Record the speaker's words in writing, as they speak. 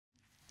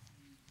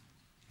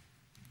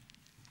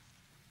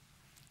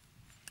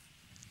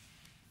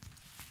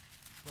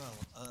Well,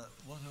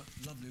 what a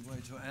lovely way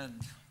to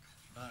end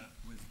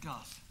with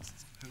Gus,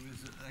 who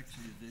is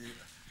actually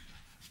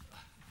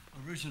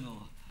the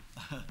original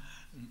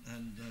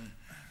and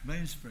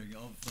mainspring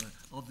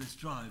of this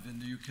drive in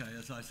the UK,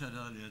 as I said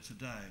earlier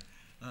today.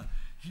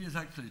 He is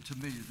actually, to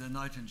me, the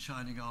knight in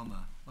shining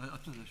armour. I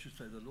should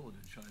say the Lord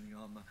in shining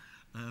armour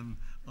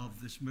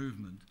of this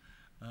movement.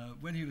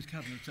 When he was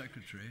Cabinet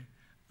Secretary,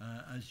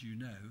 as you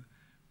know,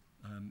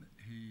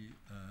 he,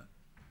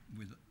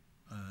 with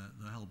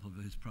the help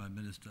of his Prime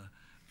Minister,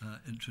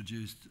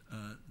 introduced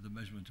the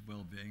measurement of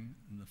well-being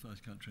in the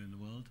first country in the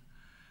world.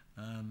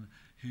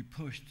 He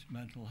pushed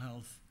mental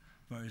health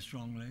very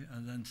strongly,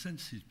 and then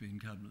since he's been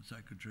Cabinet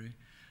Secretary,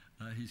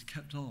 he's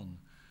kept on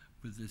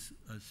with this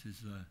as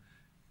his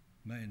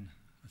main,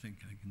 I think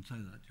I can say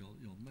that,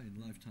 your main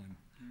lifetime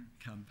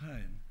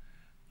campaign,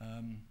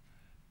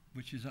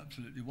 which is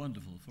absolutely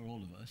wonderful for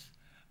all of us.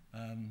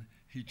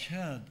 He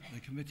chaired the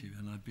committee,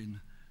 and I've been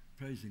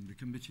praising the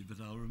committee, but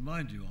I'll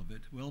remind you of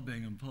it,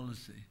 Wellbeing and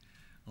Policy,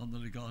 on the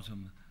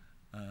Legatum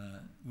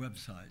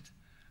website,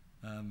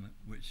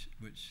 which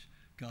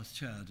Gus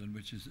chaired, and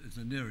which is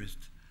the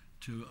nearest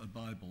to a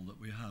Bible that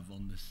we have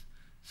on this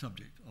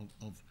subject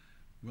of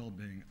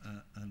well-being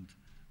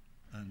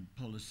and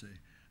policy.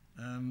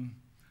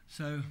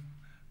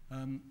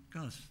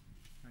 Gus,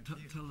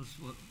 tell us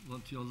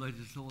what your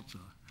latest thoughts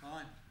are.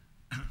 Fine.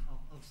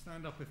 I'll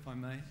stand up if I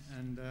may,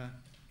 and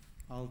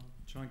I'll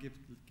try and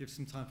give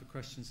some time for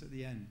questions at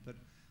the end. But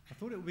I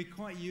thought it would be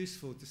quite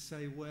useful to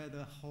say where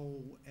the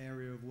whole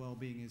area of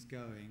well-being is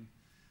going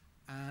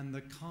and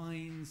the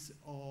kinds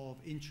of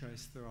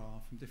interests there are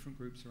from different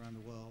groups around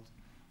the world.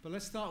 But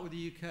let's start with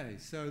the UK.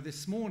 So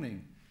this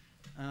morning,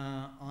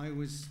 I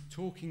was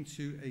talking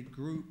to a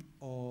group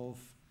of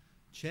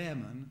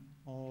chairmen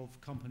of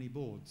company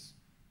boards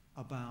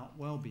about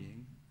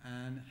well-being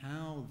and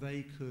how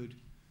they could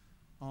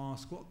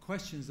ask what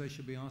questions they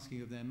should be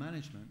asking of their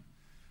management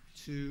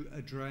to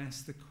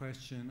address the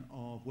question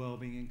of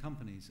well-being in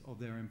companies, of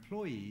their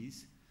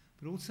employees,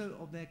 but also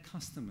of their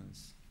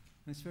customers.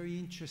 And it's very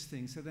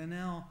interesting. So they're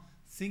now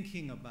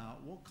thinking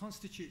about what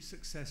constitutes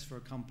success for a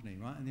company,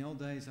 right? In the old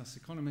days, us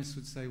economists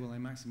would say, well, they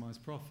maximize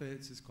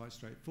profits. It's quite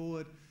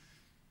straightforward.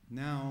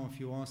 Now, if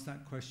you ask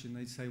that question,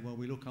 they'd say, well,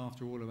 we look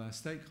after all of our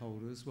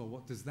stakeholders. Well,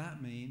 what does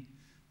that mean?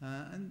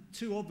 And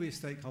two obvious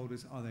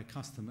stakeholders are their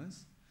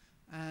customers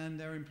and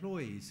their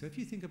employees. So if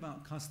you think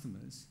about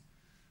customers,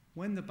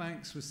 when the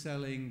banks were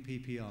selling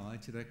PPI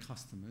to their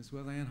customers,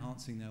 were they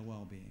enhancing their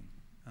well-being?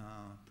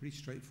 Pretty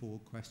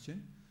straightforward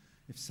question.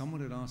 If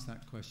someone had asked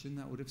that question,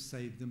 that would have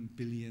saved them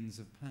billions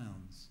of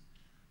pounds.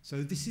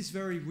 So this is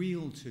very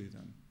real to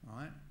them,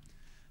 right?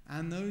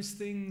 And those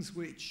things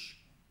which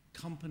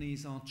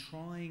companies are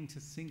trying to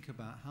think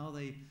about, how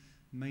they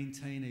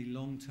maintain a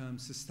long-term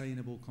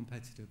sustainable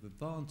competitive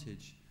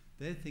advantage,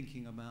 they're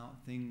thinking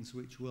about things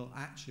which will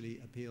actually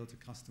appeal to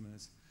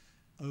customers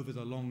over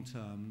the long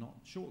term, not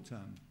short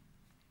term.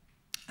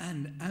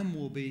 And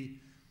will be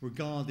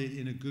regarded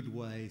in a good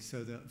way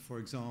so that, for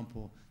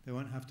example, they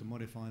won't have to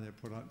modify their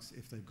products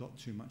if they've got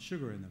too much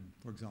sugar in them,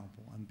 for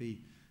example, and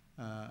be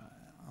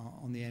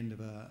on the end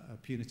of a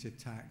punitive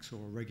tax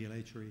or a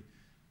regulatory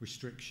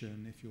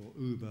restriction if you're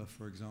Uber,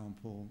 for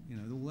example, you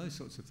know, all those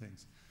sorts of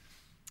things.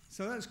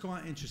 So that's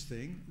quite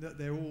interesting that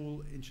they're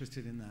all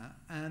interested in that.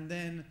 And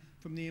then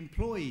from the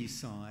employee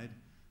side,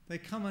 they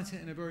come at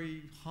it in a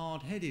very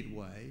hard-headed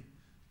way,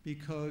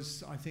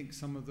 because I think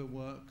some of the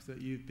work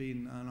that you've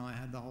been, and I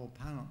had the whole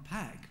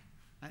pack,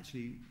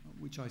 actually,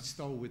 which I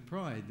stole with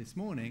pride this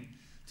morning,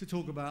 to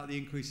talk about the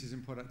increases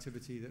in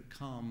productivity that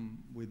come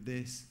with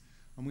this.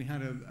 And we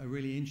had a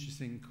really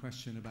interesting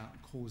question about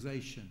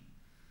causation.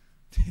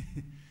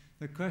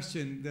 The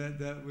question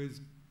that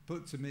was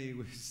put to me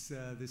was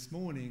this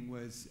morning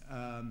was,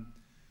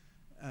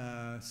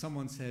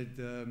 someone said,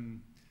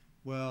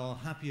 well,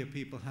 happier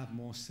people have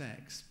more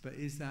sex, but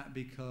is that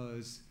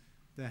because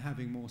they're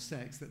having more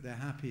sex that they're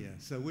happier?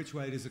 So which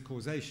way does the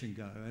causation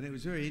go? And it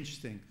was very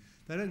interesting.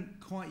 They don't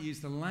quite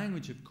use the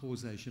language of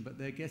causation, but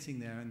they're getting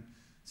there. And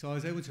so I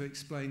was able to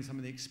explain some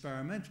of the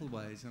experimental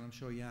ways, and I'm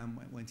sure Jan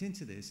went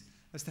into this,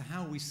 as to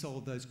how we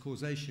solve those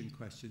causation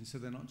questions so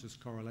they're not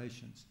just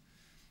correlations.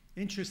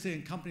 Interesting,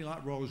 a company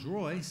like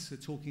Rolls-Royce are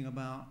talking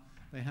about,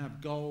 they have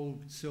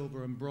gold,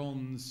 silver, and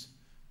bronze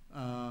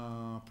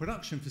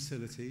production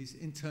facilities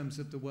in terms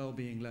of the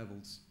well-being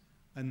levels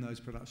in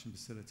those production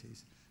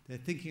facilities. They're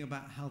thinking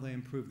about how they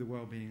improve the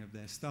well-being of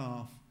their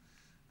staff.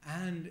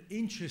 And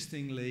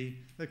interestingly,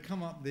 they've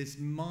come up with this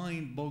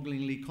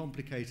mind-bogglingly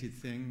complicated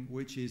thing,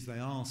 which is they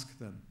ask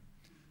them.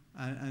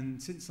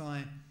 And since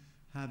I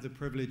have the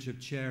privilege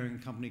of chairing a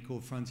company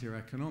called Frontier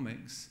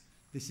Economics,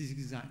 this is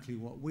exactly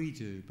what we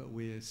do, but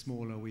we're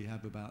smaller. We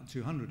have about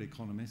 200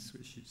 economists,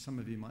 which some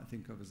of you might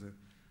think of as a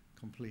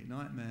complete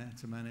nightmare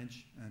to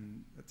manage,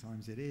 and at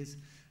times it is.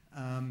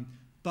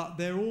 But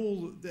they're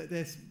all,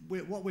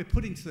 what we're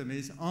putting to them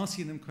is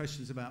asking them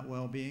questions about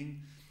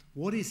well-being.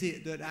 What is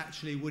it that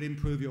actually would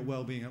improve your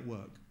well-being at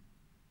work?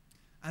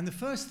 And the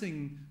first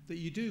thing that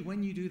you do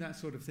when you do that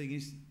sort of thing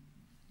is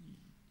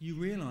you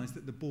realise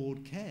that the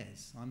board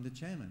cares. I'm the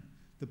chairman.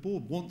 The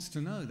board wants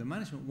to know, the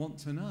management want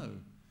to know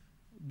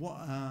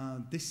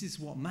this is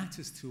what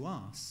matters to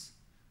us,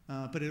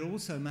 but it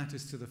also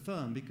matters to the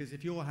firm, because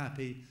if you're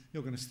happy,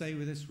 you're going to stay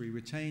with us, we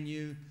retain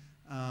you,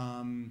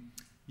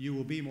 you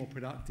will be more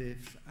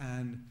productive,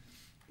 and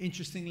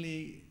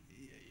interestingly,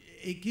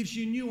 it gives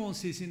you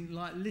nuances in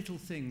like little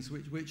things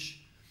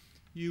which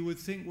you would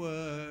think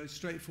were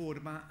straightforward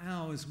about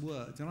hours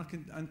worked. And I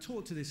can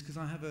talk to this because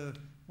I have a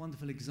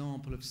wonderful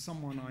example of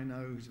someone I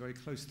know who's very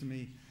close to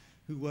me,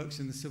 who works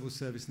in the civil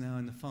service now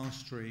in the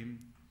fast stream,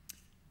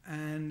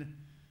 and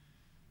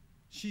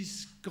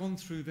she's gone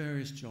through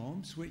various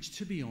jobs, which,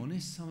 to be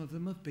honest, some of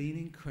them have been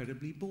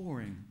incredibly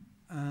boring.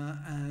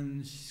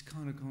 And she's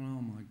kind of gone,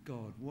 oh my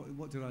God,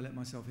 what did I let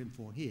myself in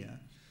for here?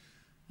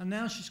 And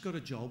now she's got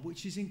a job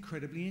which is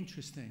incredibly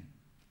interesting.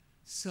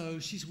 So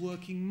she's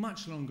working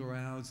much longer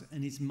hours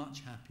and is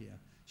much happier.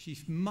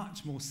 She's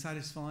much more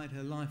satisfied.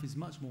 Her life is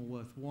much more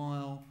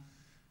worthwhile.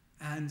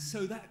 And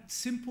so that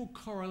simple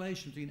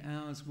correlation between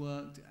hours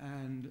worked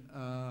and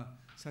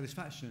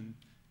satisfaction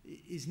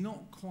is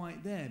not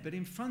quite there. But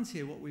in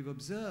Frontier, what we've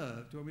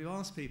observed, what we've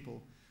asked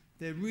people,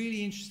 they're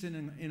really interested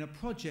in a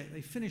project.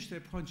 They finish their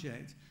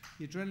project,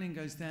 the adrenaline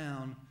goes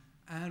down,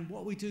 and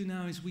what we do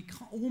now is we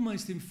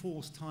almost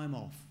enforce time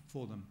off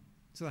for them,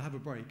 so they have a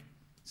break.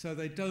 So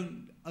they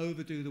don't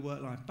overdo the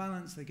work-life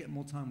balance, they get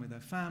more time with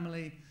their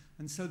family,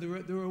 and so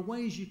there are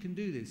ways you can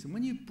do this. And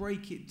when you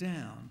break it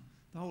down,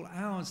 the whole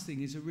hours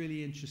thing is a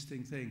really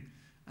interesting thing,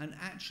 and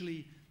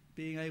actually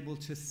being able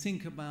to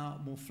think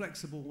about more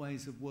flexible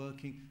ways of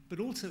working, but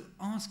also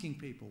asking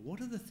people,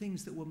 what are the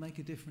things that will make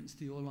a difference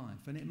to your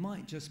life? And it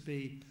might just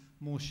be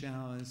more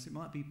showers, it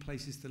might be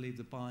places to leave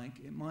the bike,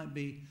 it might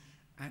be,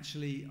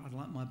 actually, I'd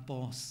like my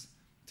boss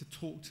to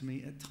talk to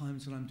me at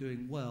times when I'm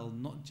doing well,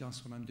 not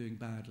just when I'm doing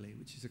badly,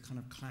 which is a kind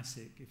of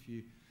classic.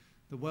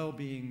 The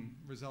well-being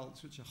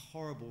results, which are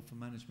horrible for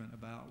management,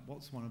 about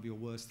what's one of your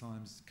worst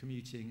times,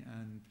 commuting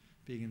and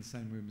being in the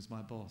same room as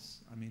my boss.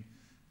 I mean,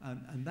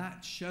 and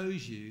that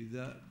shows you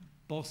that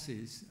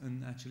bosses,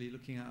 and actually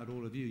looking out at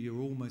all of you,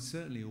 you're almost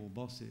certainly all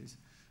bosses.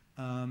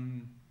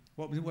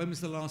 When was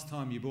the last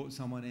time you brought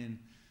someone in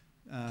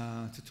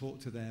to talk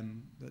to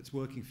them that's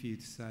working for you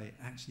to say,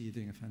 actually, you're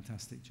doing a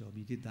fantastic job,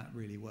 you did that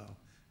really well,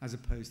 as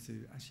opposed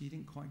to, actually, you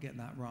didn't quite get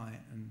that right,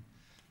 and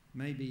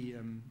maybe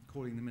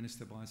calling the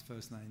minister by his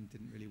first name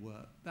didn't really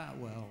work that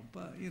well,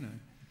 but, you know.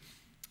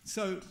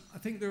 So I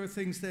think there are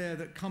things there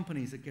that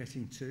companies are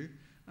getting to.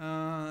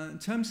 In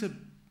terms of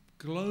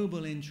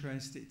global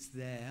interest, it's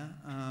there.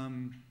 I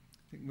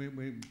think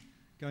we're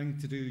going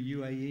to do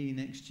UAE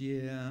next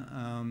year.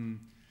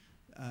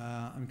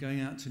 I'm going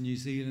out to New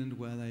Zealand,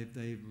 where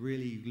they're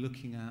really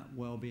looking at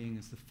well-being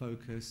as the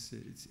focus.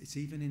 It's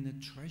even in the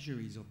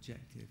Treasury's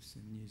objectives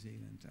in New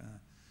Zealand.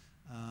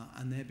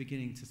 And they're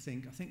beginning to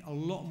think, I think a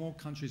lot more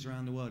countries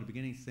around the world are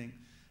beginning to think,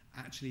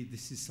 actually,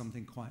 this is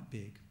something quite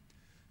big.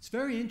 It's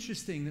very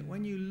interesting that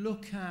when you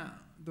look at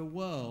the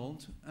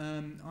world,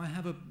 I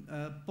have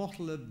a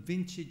bottle of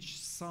vintage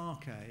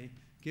sake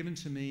given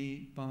to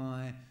me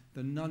by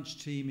the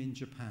nudge team in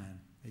Japan.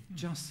 They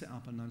just set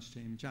up a nudge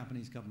team,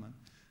 Japanese government.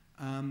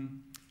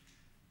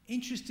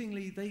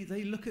 Interestingly,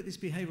 they look at this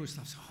behavioural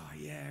stuff, so, oh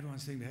yeah,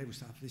 everyone's doing behavioural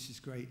stuff, this is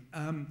great.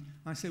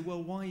 I say,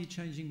 well, why are you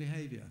changing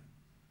behaviour?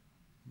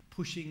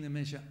 Pushing the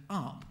measure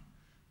up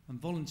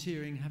and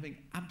volunteering having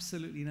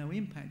absolutely no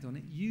impact on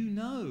it, you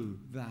know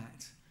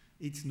that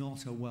it's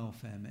not a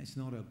welfare measure, it's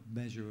not a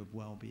measure of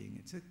well-being,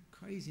 it's a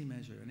crazy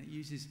measure, and it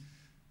uses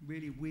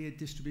really weird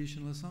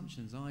distributional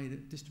assumptions, i.e.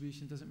 that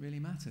distribution doesn't really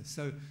matter.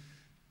 So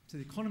the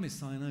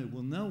economists I know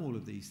will know all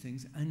of these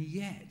things, and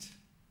yet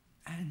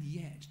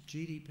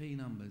GDP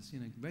numbers,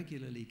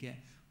 regularly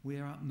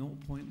we're up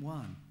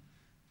 0.1.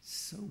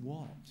 So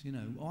what?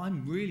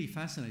 I'm really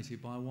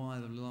fascinated by why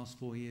the last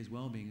 4 years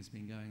well-being has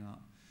been going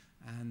up,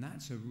 and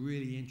that's a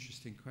really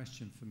interesting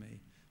question for me.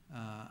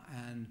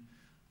 And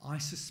I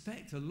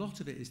suspect a lot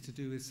of it is to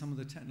do with some of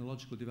the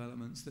technological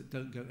developments that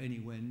don't go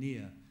anywhere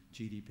near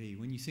GDP.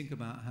 When you think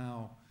about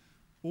how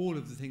all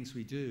of the things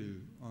we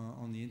do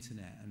on the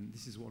internet, and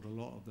this is what a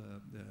lot of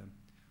the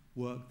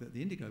work that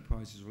the Indigo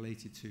Prize is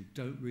related to,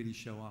 don't really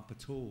show up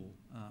at all,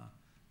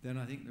 then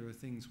I think there are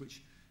things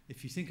which,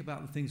 if you think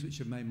about the things which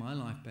have made my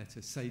life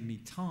better, saved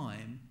me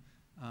time,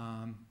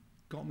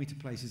 got me to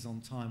places on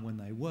time when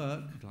they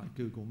work, like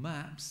Google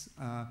Maps,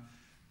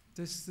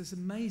 there's an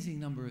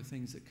amazing number of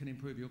things that can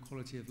improve your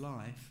quality of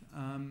life.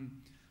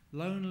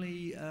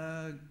 Lonely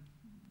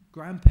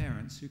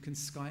grandparents who can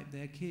Skype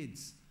their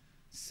kids.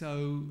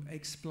 So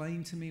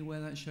explain to me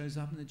where that shows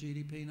up in the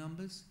GDP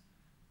numbers.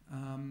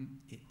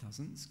 It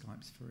doesn't.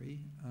 Skype's free,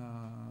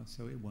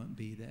 so it won't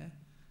be there.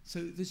 So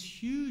there's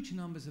huge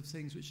numbers of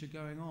things which are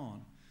going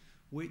on,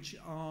 which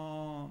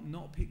are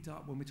not picked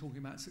up when we're talking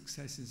about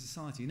success in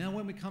society. Now,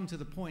 when we come to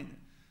the point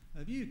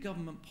of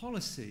government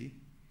policy,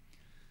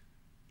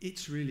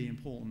 it's really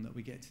important that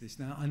we get to this.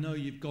 Now, I know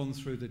you've gone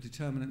through the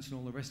determinants and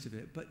all the rest of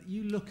it, but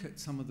you look at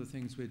some of the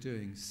things we're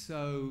doing.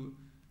 So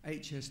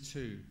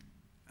HS2,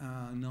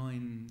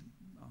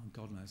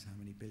 God knows how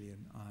many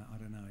billion. I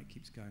don't know. It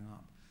keeps going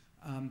up.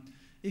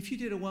 If you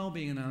did a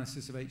well-being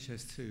analysis of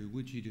HS2,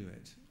 would you do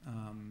it?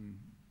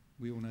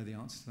 We all know the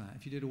answer to that.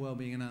 If you did a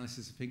well-being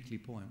analysis of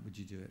Hinkley Point, would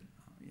you do it?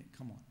 Oh, yeah,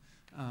 come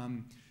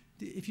on.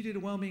 If you did a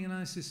well-being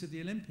analysis of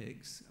the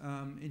Olympics,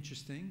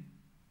 interesting.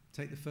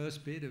 Take the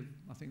first bid of,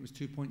 I think it was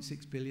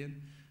 2.6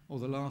 billion, or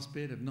the last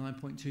bid of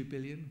 9.2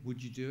 billion.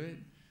 Would you do it?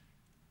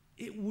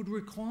 It would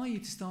require you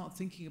to start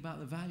thinking about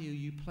the value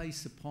you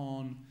place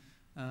upon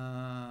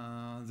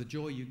the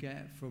joy you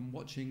get from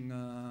watching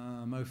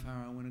Mo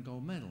Farah win a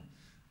gold medal.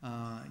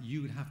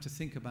 You would have to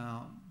think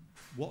about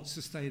what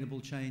sustainable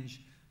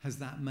change has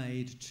that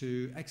made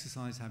to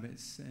exercise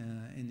habits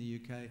in the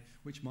UK,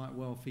 which might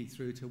well feed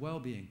through to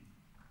well-being.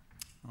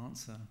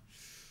 Answer,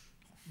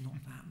 not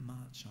that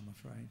much, I'm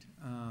afraid.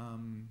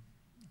 I'm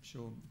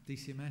sure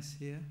DCMS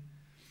here?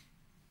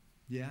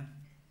 Yeah,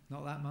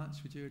 not that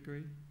much, would you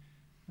agree?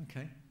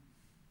 Okay,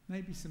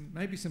 maybe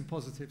some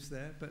positives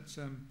there, but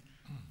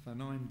for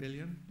 9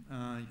 billion,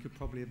 you could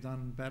probably have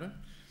done better.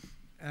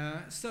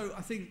 So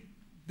I think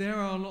there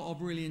are a lot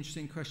of really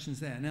interesting questions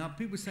there. Now,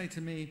 people say to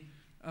me,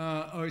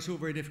 oh, it's all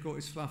very difficult,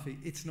 it's fluffy.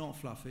 It's not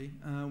fluffy.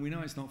 We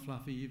know it's not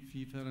fluffy.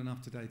 You've heard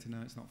enough today to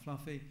know it's not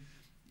fluffy.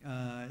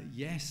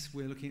 Yes,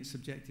 we're looking at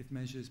subjective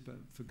measures, but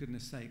for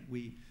goodness sake,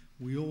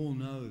 we all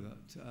know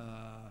that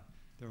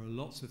there are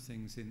lots of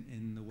things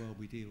in the world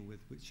we deal with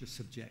which are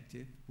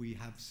subjective. We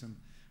have some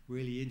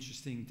really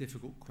interesting,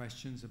 difficult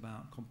questions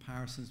about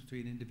comparisons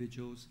between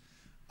individuals.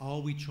 Are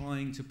we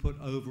trying to put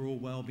overall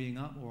well-being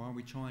up, or are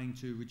we trying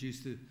to reduce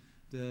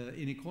the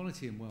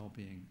inequality in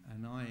well-being?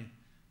 And I,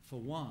 for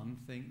one,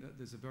 think that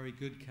there's a very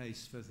good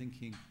case for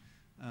thinking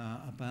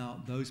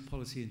about those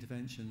policy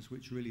interventions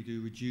which really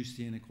do reduce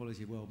the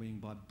inequality of well-being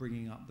by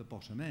bringing up the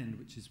bottom end,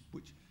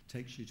 which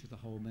takes you to the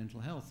whole mental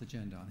health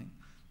agenda. I think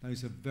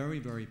those are very,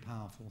 very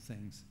powerful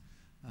things.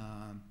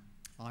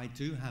 I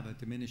do have a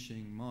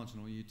diminishing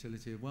marginal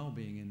utility of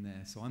well-being in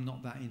there, so I'm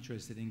not that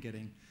interested in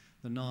getting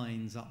the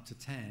 9s up to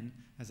 10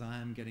 as I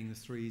am getting the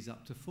 3s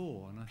up to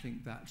 4, and I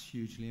think that's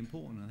hugely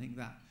important. I think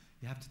that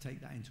you have to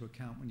take that into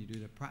account when you do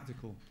the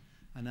practical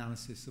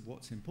analysis of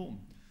what's important.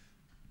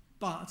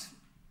 But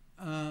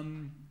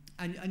and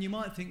you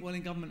might think, well,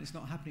 in government it's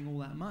not happening all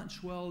that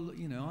much. Well,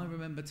 you know, I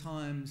remember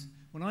times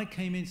when I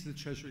came into the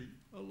Treasury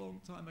a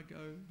long time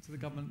ago, to the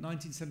government,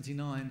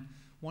 1979,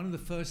 one of the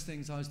first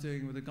things I was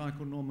doing with a guy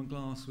called Norman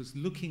Glass was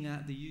looking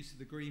at the use of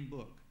the Green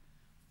Book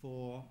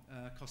for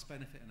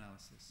cost-benefit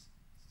analysis.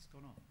 It's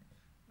gone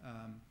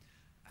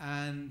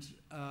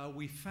on.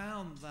 We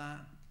found that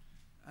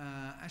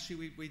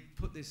actually we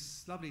put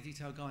this lovely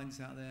detailed guidance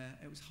out there.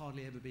 It was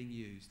hardly ever being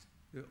used.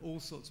 There are all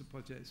sorts of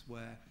projects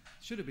where it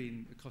should have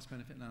been a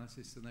cost-benefit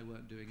analysis and they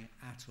weren't doing it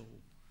at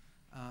all.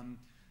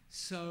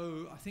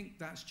 So I think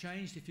that's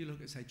changed. If you look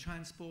at, say,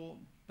 transport,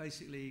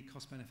 basically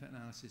cost-benefit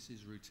analysis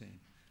is routine.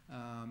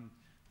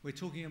 We're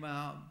talking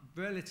about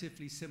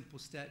relatively simple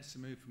steps to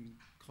move from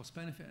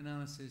cost-benefit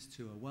analysis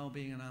to a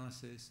well-being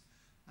analysis,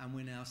 and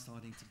we're now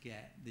starting to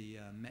get the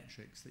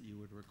metrics that you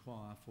would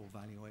require for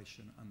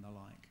valuation and the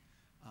like.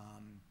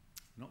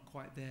 Not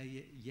quite there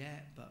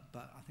yet, but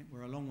I think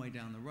we're a long way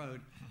down the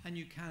road, and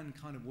you can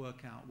kind of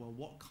work out, well,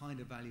 what kind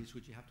of values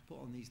would you have to put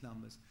on these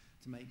numbers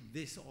to make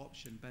this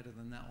option better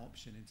than that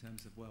option in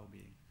terms of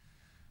well-being.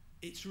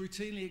 It's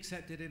routinely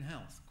accepted in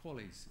health,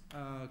 QALYs,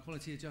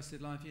 quality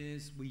adjusted life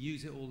years. We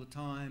use it all the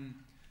time.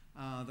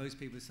 Those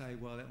people say,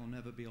 well, it will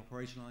never be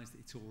operationalized.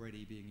 It's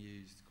already being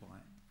used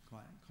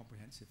quite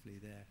comprehensively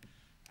there.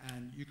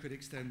 And you could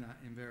extend that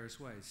in various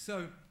ways. So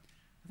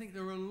I think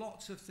there are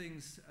lots of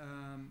things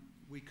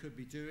we could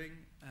be doing.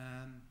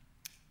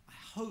 I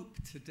hope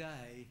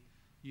today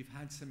you've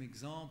had some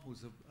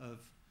examples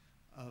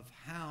of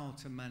how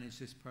to manage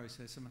this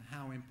process and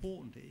how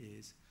important it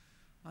is.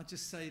 I'll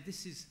just say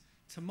this is,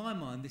 to my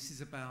mind, this is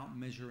about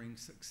measuring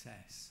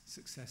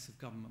success of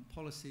government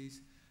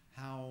policies.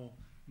 How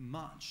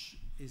much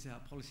is our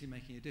policy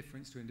making a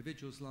difference to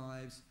individuals'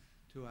 lives,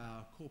 to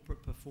our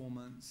corporate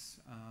performance,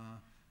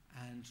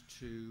 and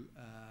to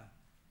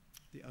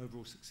the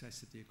overall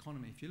success of the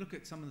economy. If you look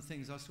at some of the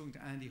things, I was talking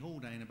to Andy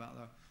Haldane about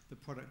the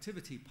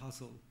productivity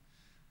puzzle.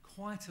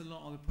 Quite a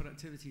lot of the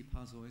productivity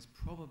puzzle is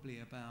probably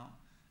about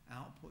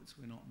outputs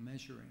we're not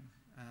measuring,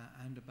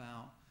 and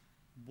about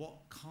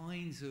what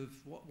kinds of,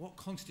 what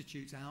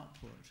constitutes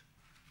output,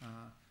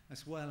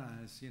 as well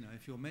as, you know,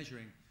 if you're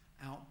measuring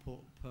output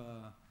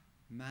per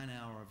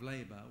man-hour of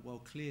labour, well,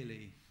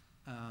 clearly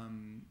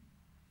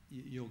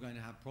you're going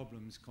to have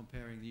problems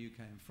comparing the UK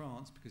and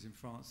France, because in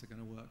France they're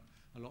going to work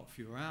a lot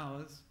fewer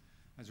hours.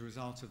 As a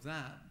result of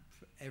that,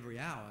 every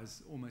hour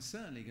is almost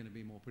certainly going to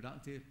be more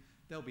productive.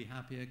 They'll be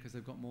happier because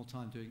they've got more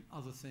time doing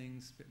other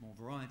things, a bit more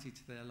variety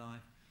to their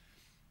life.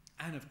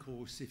 And of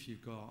course, if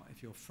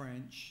you're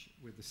French,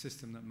 with the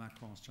system that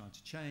Macron's trying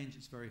to change,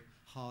 it's very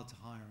hard to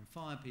hire and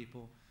fire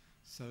people.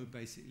 So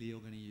basically, you're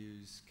going to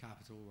use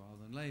capital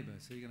rather than labour.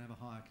 So you're going to have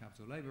a higher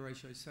capital-labour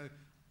ratio. So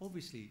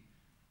obviously,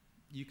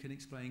 you can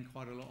explain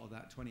quite a lot of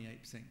that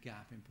 28%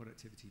 gap in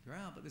productivity per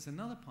hour. But there's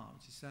another part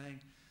which is saying,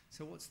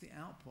 so what's the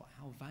output?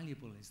 How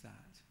valuable is that?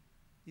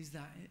 is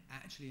that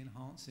actually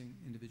enhancing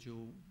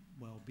individual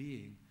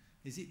well-being?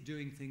 Is it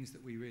doing things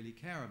that we really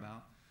care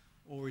about,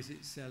 or is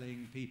it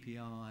selling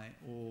PPI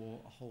or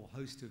a whole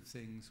host of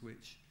things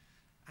which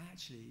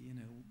actually,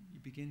 you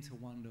begin to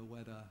wonder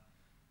whether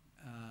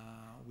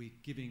we're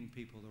giving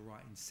people the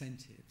right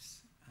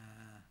incentives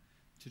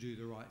to do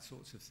the right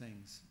sorts of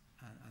things,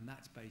 and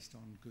that's based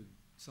on good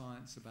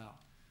science.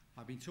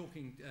 I've been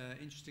talking,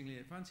 interestingly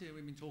at Frontier,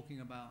 we've been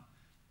talking about,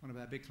 one of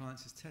our big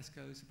clients is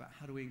Tesco's, about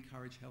how do we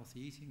encourage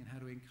healthy eating and how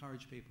do we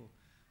encourage people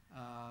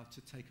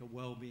to take a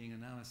well-being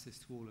analysis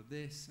to all of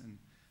this and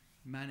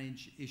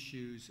manage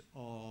issues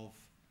of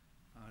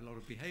a lot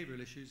of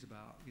behavioural issues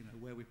about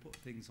where we put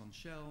things on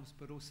shelves,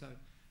 but also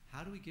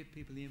how do we give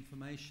people the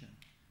information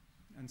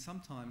and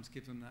sometimes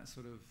give them that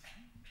sort of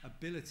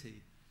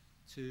ability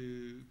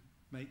to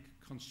make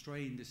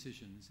constrained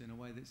decisions in a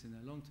way that's in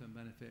their long-term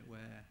benefit,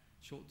 where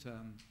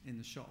short-term in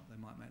the shop they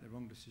might make the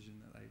wrong decision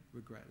that they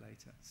regret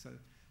later. So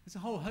there's a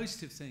whole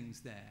host of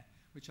things there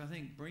which I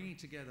think bringing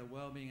together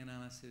well-being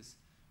analysis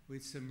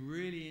with some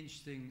really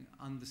interesting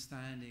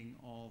understanding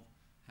of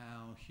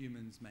how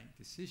humans make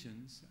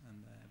decisions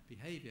and their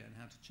behaviour and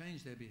how to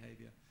change their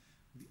behaviour,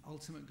 with the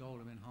ultimate goal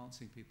of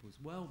enhancing people's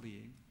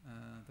well-being,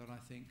 that I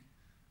think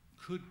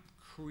could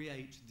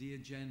create the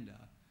agenda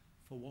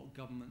for what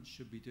governments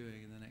should be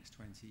doing in the next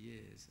 20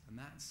 years. And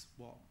that's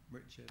what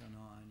Richard and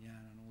I and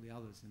Jan and all the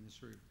others in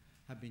this room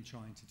have been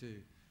trying to do.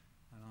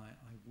 And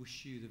I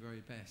wish you the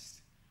very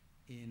best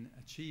in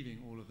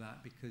achieving all of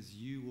that, because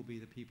you will be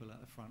the people at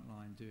the front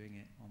line doing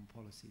it on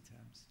policy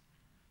terms.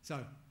 So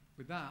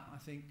with that, I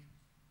think,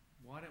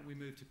 why don't we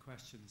move to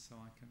questions so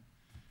I can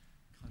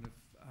kind of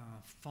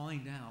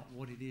find out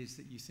what it is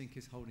that you think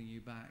is holding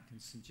you back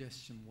and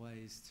suggestion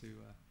ways to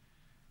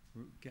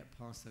get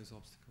past those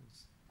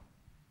obstacles.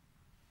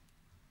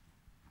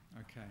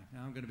 Okay,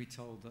 now I'm going to be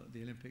told that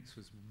the Olympics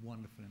was a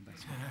wonderful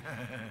investment.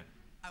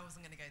 I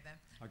wasn't going to go there.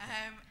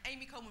 Okay.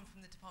 Amy Coleman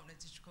from the Department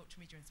of Digital Culture,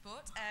 Media and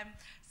Sport.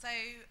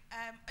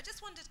 I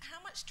just wondered,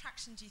 how much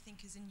traction do you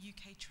think is in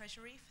UK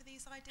Treasury for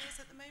these ideas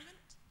at the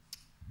moment?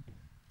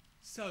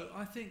 So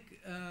I think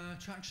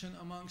traction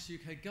amongst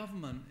UK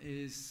government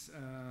is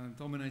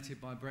dominated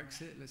by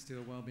Brexit. Let's do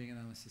a well-being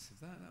analysis of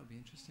that. That would be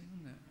interesting,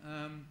 wouldn't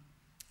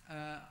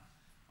it?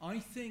 I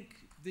think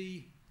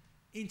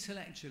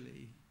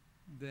intellectually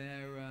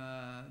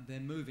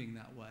they're moving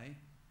that way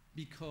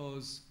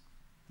because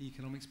the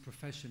economics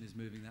profession is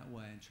moving that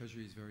way, and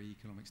Treasury is very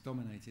economics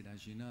dominated,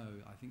 as you know.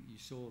 I think you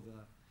saw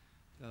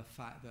the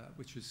fact that,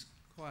 which was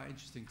quite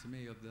interesting to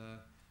me,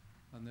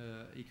 on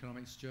the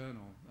Economics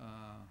Journal,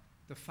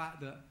 the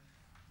fact that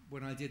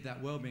when I did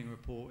that wellbeing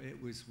report,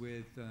 it was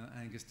with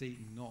Angus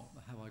Deaton, not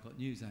the Have I Got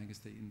News Angus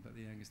Deaton, but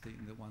the Angus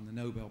Deaton that won the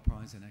Nobel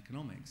Prize in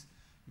Economics.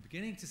 We're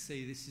beginning to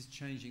see this is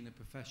changing the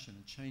profession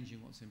and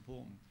changing what's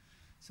important.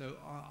 So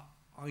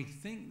I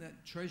think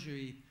that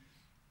Treasury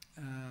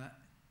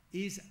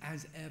is,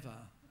 as ever,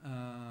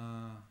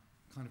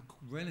 kind of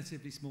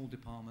relatively small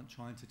department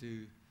trying to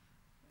do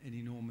an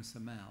enormous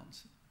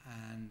amount,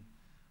 and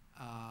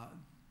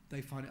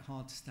they find it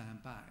hard to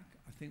stand back.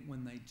 I think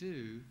when they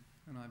do,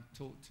 and I've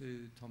talked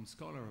to Tom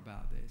Scholar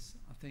about this,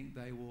 I think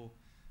they will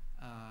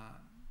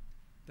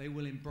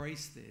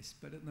embrace this,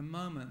 but at the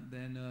moment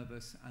they're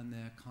nervous and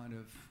they're kind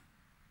of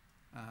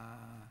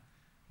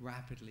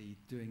rapidly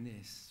doing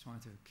this, trying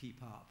to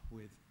keep up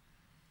with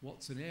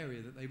what's an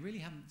area that they really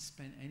haven't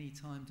spent any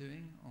time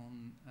doing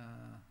on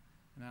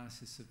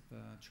analysis of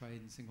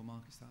trade and single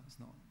market stuff. It's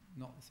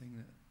not the thing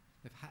that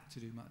they've had to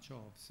do much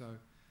of. So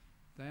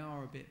they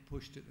are a bit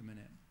pushed at the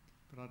minute.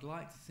 But I'd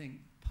like to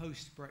think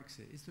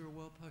post-Brexit, is there a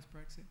world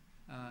post-Brexit?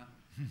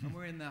 And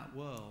we're in that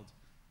world.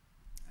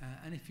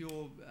 And if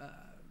you're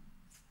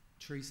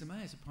Theresa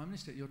May as a Prime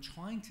Minister, you're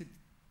trying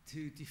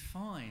to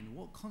define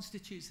what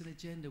constitutes an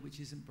agenda which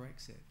isn't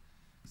Brexit.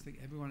 I think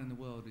everyone in the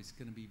world is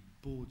going to be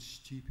bored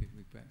stupid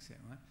with Brexit,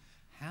 right?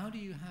 How do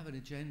you have an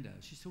agenda?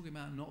 She's talking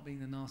about not being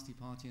the nasty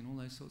party and all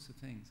those sorts of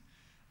things.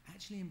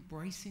 Actually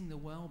embracing the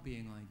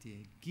well-being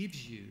idea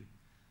gives you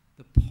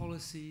the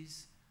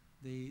policies,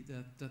 the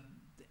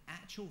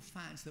actual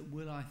facts that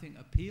will, I think,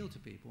 appeal to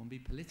people and be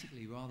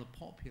politically rather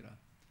popular.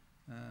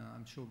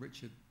 I'm sure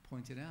Richard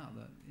pointed out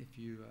that if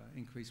you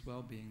increase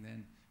well-being,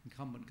 then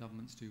incumbent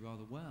governments do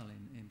rather well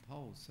in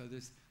polls. So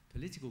there's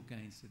political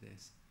gains to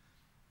this.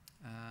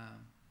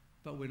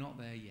 But we're not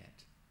there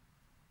yet.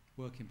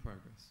 Work in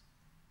progress.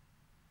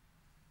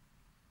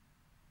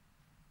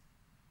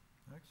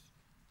 Next.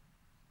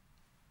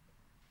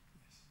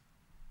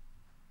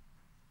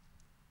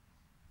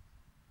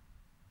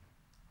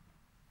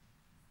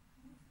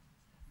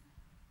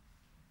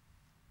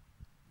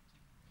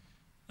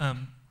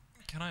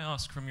 Can I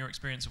ask, from your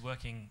experience of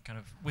working kind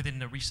of within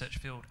the research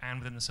field and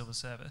within the civil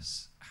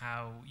service,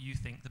 how you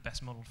think the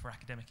best model for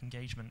academic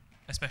engagement,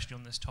 especially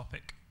on this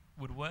topic,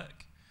 would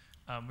work?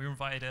 We were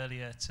invited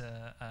earlier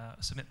to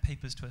submit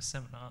papers to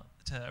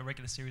a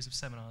regular series of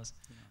seminars,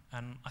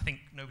 and I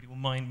think nobody will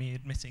mind me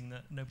admitting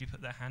that nobody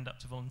put their hand up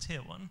to volunteer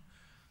one.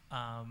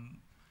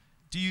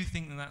 Do you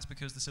think that that's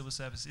because the civil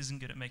service isn't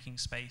good at making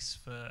space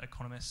for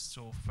economists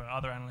or for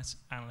other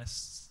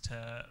analysts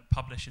to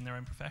publish in their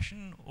own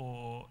profession,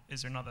 or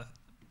is there another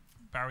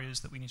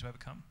barriers that we need to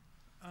overcome?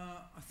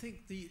 I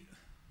think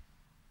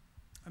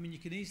I mean, you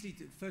can easily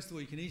first of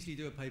all, you can easily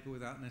do a paper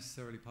without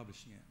necessarily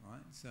publishing it,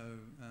 right? So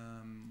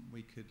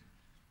we could,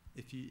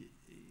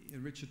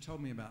 Richard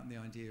told me about the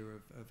idea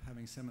of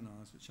having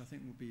seminars, which I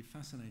think would be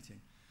fascinating,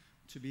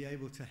 to be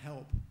able to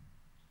have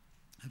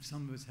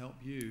some of us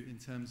help you in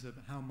terms of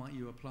how might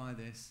you apply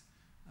this,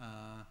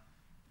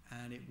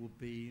 and it will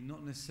be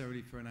not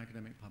necessarily for an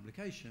academic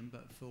publication,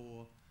 but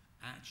for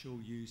actual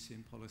use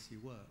in policy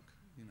work,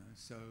 you know,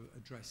 so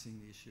addressing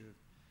the issue of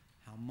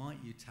how might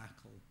you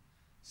tackle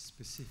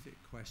specific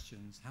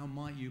questions, how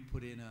might you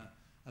put in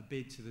a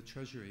bid to the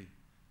Treasury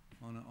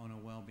on a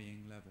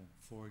well-being level,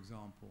 for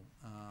example,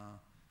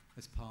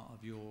 as part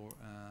of your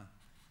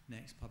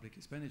next public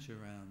expenditure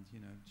round, you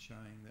know,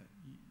 showing that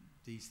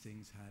these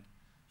things had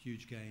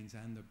huge gains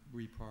and the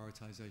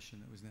reprioritization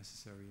that was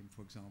necessary in,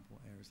 for example,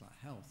 areas like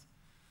health.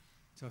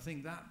 So I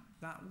think that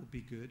would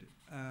be good.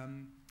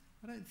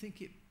 I don't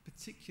think it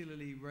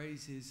particularly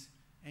raises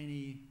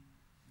any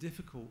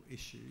difficult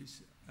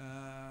issues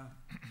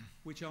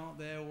which aren't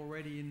there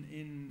already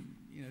in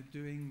you know,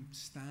 doing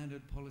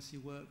standard policy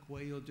work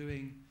where you're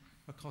doing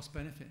a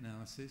cost-benefit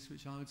analysis,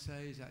 which I would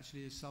say is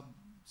actually a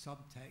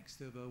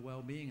subtext of a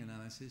well-being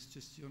analysis,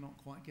 just you're not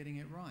quite getting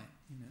it right,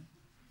 you know.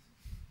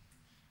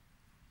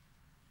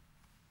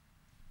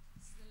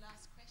 This is the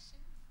last question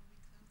before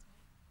we close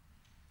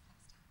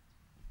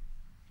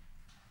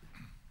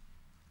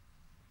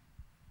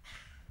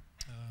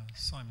off.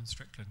 Simon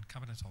Strickland,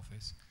 Cabinet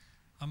Office.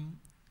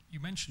 You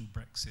mentioned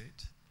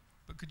Brexit,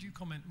 but could you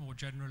comment more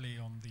generally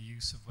on the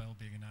use of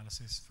wellbeing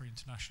analysis for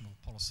international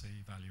policy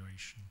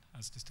evaluation,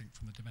 as distinct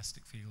from the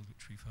domestic field,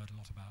 which we've heard a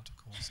lot about, of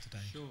course, today?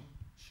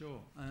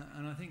 Sure.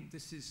 And I think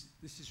this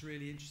is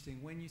really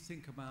interesting. When you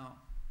think about,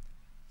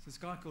 so this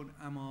guy called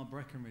Amar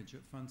Breckenridge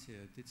at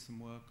Frontier did some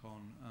work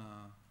on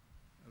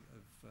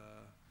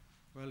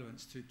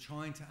relevance to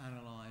trying to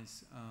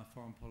analyse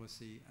foreign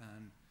policy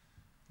and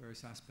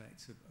various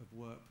aspects of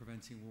work,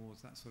 preventing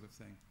wars, that sort of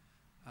thing.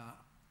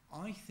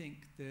 I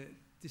think that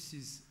this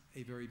is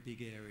a very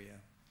big area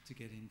to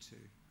get into.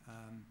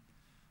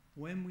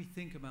 When we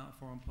think about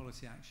foreign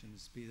policy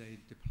actions, be they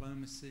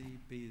diplomacy,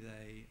 be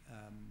they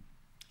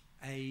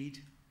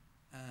aid,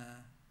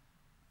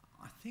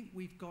 I think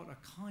we've got a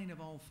kind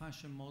of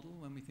old-fashioned model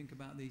when we think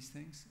about these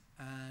things,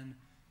 and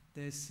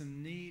there's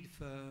some need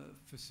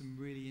for some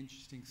really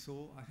interesting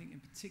thought. I think in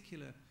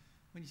particular,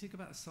 when you think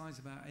about the size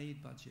of our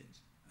aid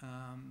budget,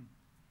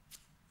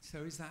 so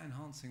is that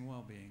enhancing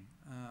well-being?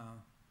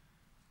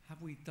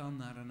 Have we done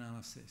that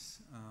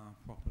analysis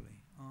properly?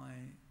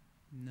 I'm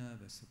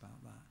nervous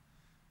about that.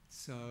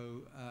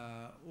 So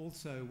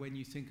also when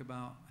you think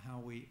about how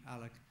we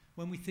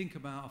when we think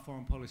about a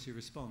foreign policy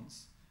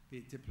response, be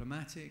it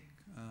diplomatic,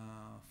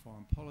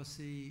 foreign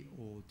policy,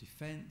 or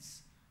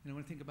defence, you know,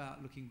 when I think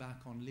about looking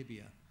back on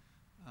Libya,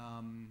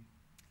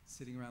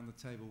 sitting around the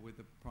table with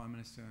the Prime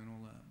Minister and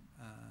all the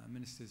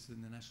ministers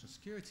in the National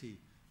Security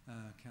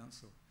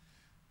Council,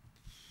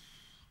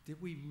 did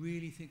we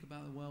really think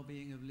about the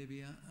well-being of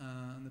Libya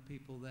and the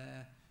people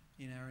there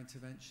in our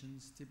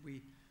interventions? Did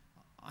we?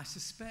 I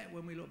suspect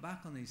when we look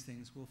back on these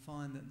things, we'll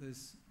find that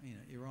there's, you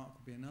know, Iraq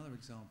would be another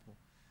example,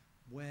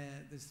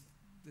 where there's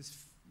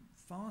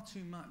far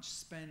too much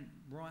spent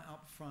right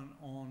up front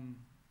on.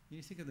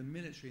 You think of the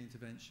military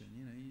intervention.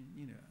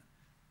 You know,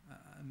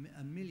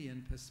 $1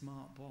 million per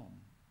smart bomb.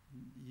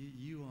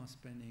 You are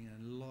spending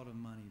a lot of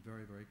money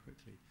very, very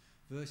quickly,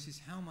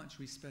 versus how much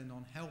we spend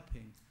on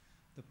helping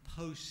the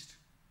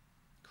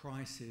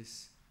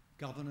post-crisis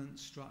governance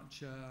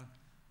structure,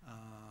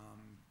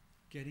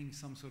 getting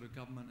some sort of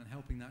government and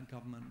helping that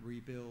government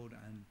rebuild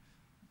and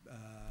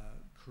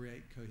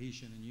create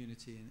cohesion and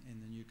unity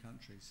in the new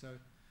country. So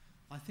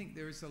I think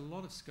there is a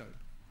lot of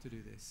scope to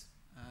do this,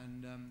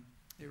 and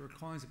it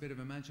requires a bit of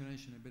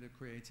imagination, a bit of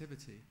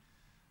creativity,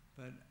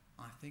 but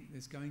I think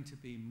there's going to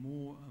be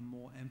more and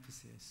more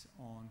emphasis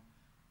on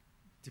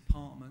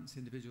departments,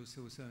 individual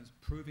civil servants,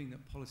 proving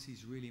that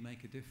policies really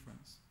make a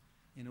difference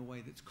in a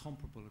way that's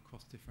comparable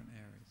across different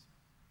areas.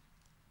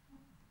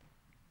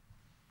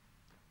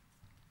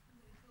 I'm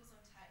going to close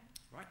on time.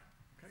 Right.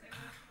 Okay. So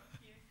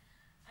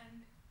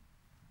and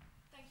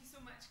thank you so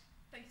much.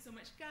 Thank you so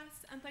much,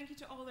 Gus, and thank you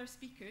to all our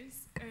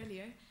speakers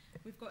earlier.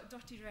 We've got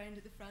dotted around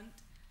at the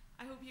front.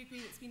 I hope you agree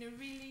it's been a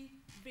really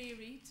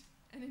varied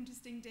and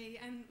interesting day,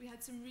 and we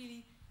had some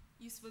really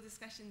useful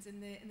discussions in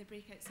the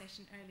breakout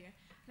session earlier.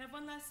 Can I have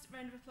one last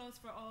round of applause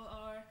for all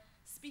our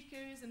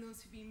speakers and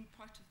those who've been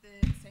part of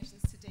the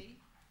sessions today?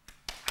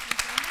 Thank you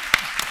very much.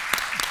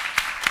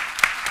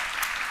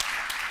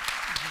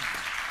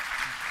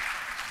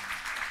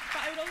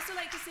 But I would also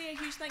like to say a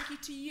huge thank you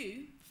to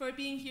you for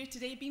being here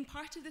today, being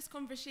part of this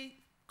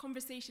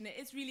conversation. It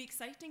is really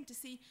exciting to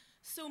see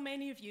so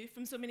many of you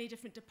from so many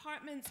different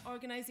departments,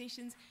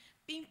 organisations,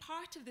 being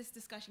part of this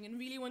discussion and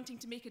really wanting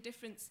to make a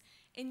difference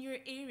in your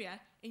area,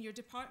 in your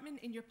department,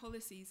 in your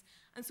policies.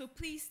 And so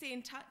please stay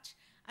in touch.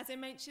 As I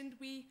mentioned,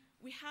 we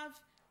have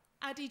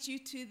added you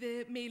to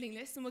the mailing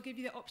list, and we'll give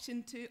you the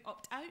option to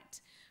opt out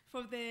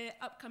for the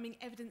upcoming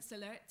evidence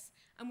alerts.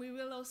 And we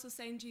will also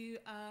send you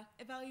an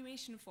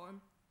evaluation form.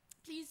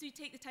 Please do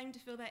take the time to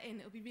fill that in.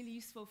 It'll be really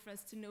useful for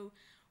us to know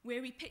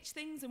where we pitch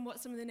things and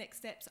what some of the next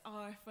steps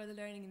are for the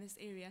learning in this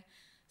area.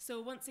 So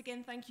once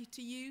again, thank you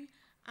to you,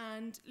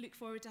 and look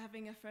forward to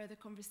having a further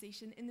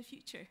conversation in the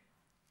future.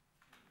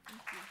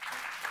 Thank you.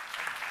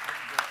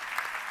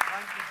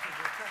 Thank you to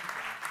the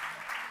Centre.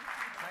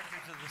 Thank you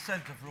to the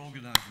Centre for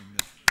organising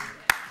this.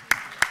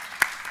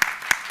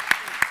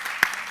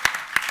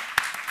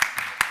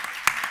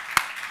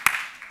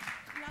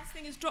 Last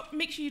thing is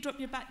make sure you drop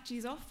your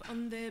badges off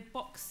on the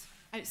box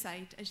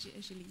outside as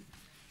you leave.